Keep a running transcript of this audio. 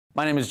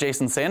My name is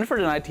Jason Sanderford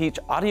and I teach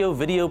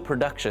audio-video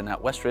production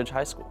at WRHS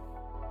High School.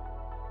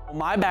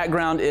 My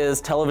background is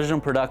television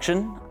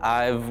production.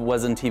 I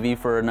was in TV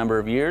for a number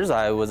of years.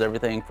 I was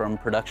everything from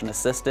production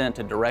assistant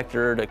to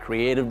director to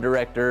creative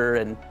director,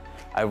 and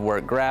I've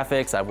worked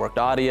graphics, I've worked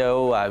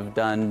audio, I've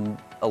done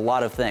a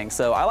lot of things.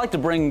 So I like to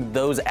bring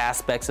those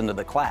aspects into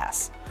the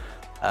class.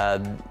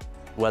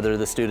 Whether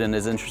the student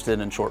is interested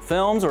in short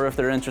films or if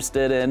they're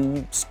interested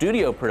in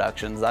studio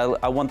productions,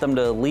 I want them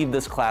to leave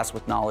this class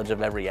with knowledge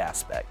of every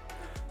aspect.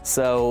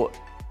 So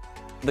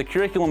the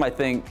curriculum, I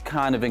think,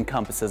 kind of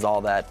encompasses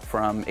all that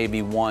from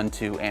AB 1,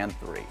 2, and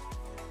 3.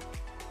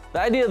 The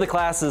idea of the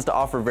class is to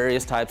offer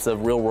various types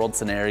of real-world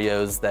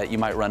scenarios that you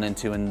might run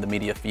into in the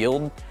media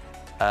field.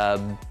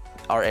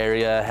 Our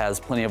area has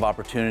plenty of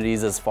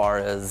opportunities as far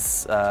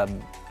as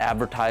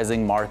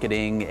advertising,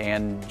 marketing,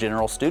 and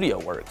general studio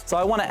work. So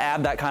I want to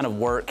add that kind of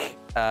work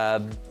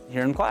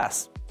here in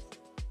class.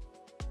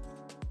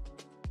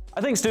 I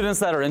think students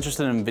that are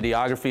interested in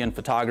videography and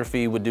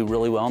photography would do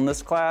really well in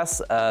this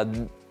class.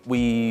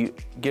 We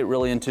get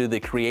really into the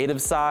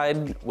creative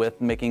side with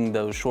making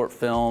those short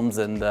films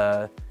and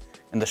the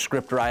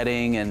script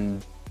writing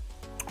and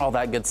all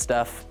that good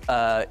stuff.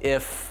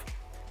 If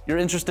you're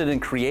interested in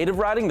creative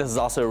writing, this is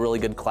also a really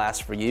good class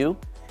for you.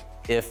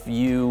 If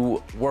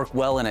you work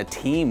well in a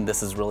team,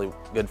 this is really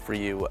good for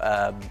you.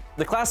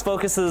 The class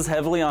focuses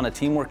heavily on a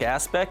teamwork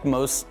aspect.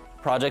 Most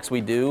projects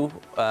we do,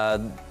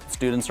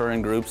 students are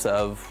in groups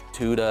of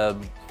 2 to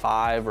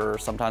 5 or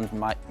sometimes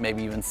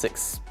maybe even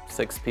six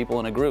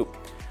people in a group.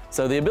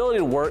 So the ability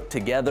to work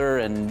together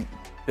and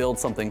build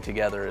something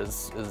together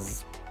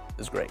is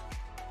great.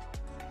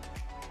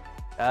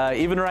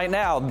 Even right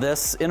now,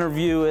 this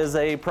interview is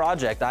a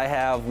project. I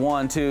have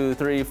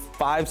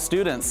 5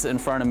 students in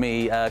front of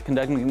me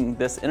conducting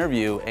this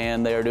interview,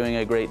 and they are doing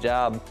a great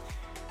job.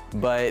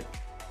 But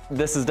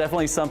this is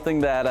definitely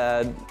something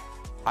that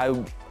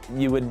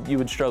you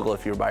would struggle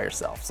if you were by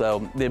yourself.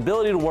 So the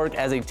ability to work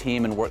as a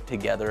team and work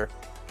together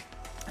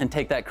and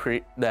take that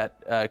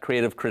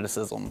creative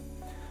criticism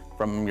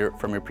from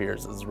your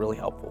peers is really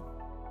helpful.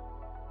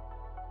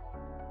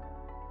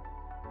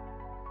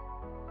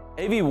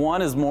 AB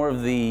 1 is more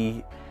of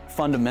the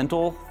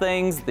fundamental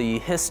things, the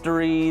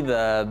history,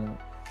 the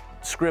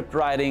script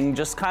writing,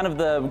 just kind of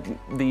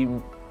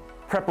the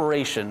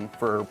preparation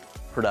for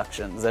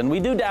productions. And we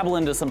do dabble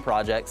into some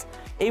projects.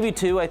 AB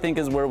 2, I think,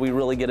 is where we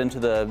really get into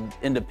the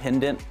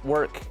independent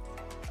work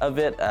of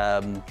it.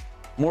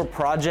 More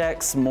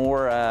projects,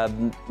 more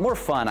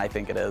fun, I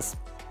think it is.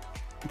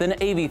 Then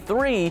AB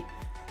 3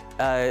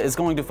 is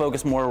going to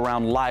focus more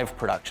around live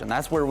production.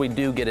 That's where we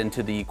do get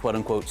into the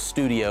quote-unquote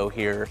studio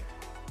here.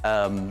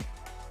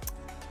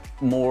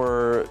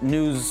 More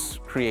news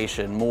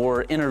creation,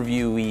 more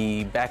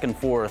interviewee, back and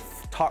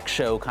forth, talk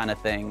show kind of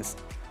things.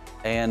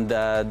 And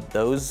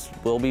those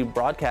will be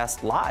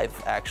broadcast live,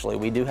 actually.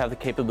 We do have the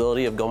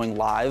capability of going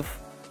live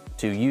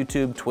to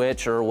YouTube,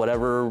 Twitch, or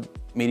whatever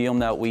medium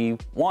that we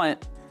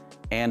want,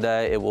 and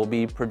it will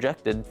be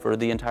projected for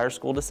the entire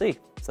school to see.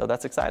 So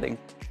that's exciting.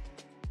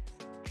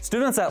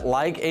 Students that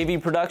like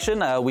AV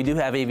production, we do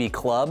have AV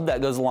Club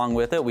that goes along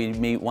with it. We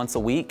meet once a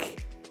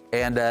week.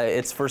 And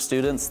it's for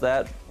students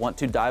that want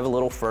to dive a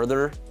little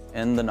further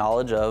in the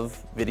knowledge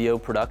of video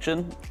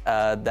production.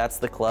 That's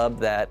the club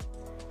that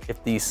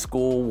if the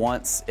school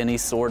wants any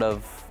sort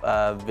of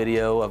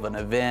video of an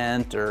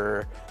event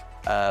or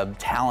a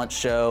talent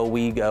show,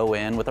 we go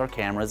in with our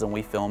cameras and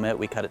we film it,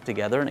 we cut it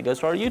together, and it goes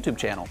to our YouTube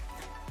channel.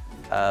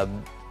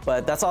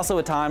 But that's also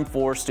a time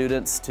for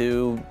students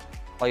to,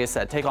 like I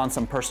said, take on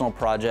some personal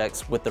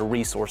projects with the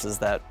resources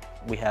that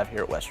we have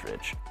here at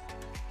WRHS.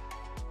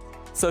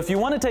 So if you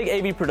want to take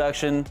AV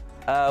production,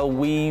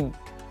 we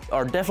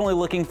are definitely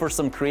looking for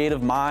some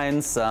creative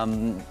minds,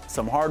 some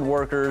hard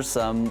workers,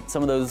 some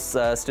of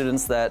those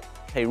students that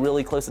pay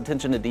really close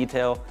attention to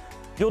detail.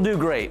 You'll do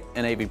great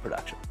in AV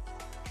production.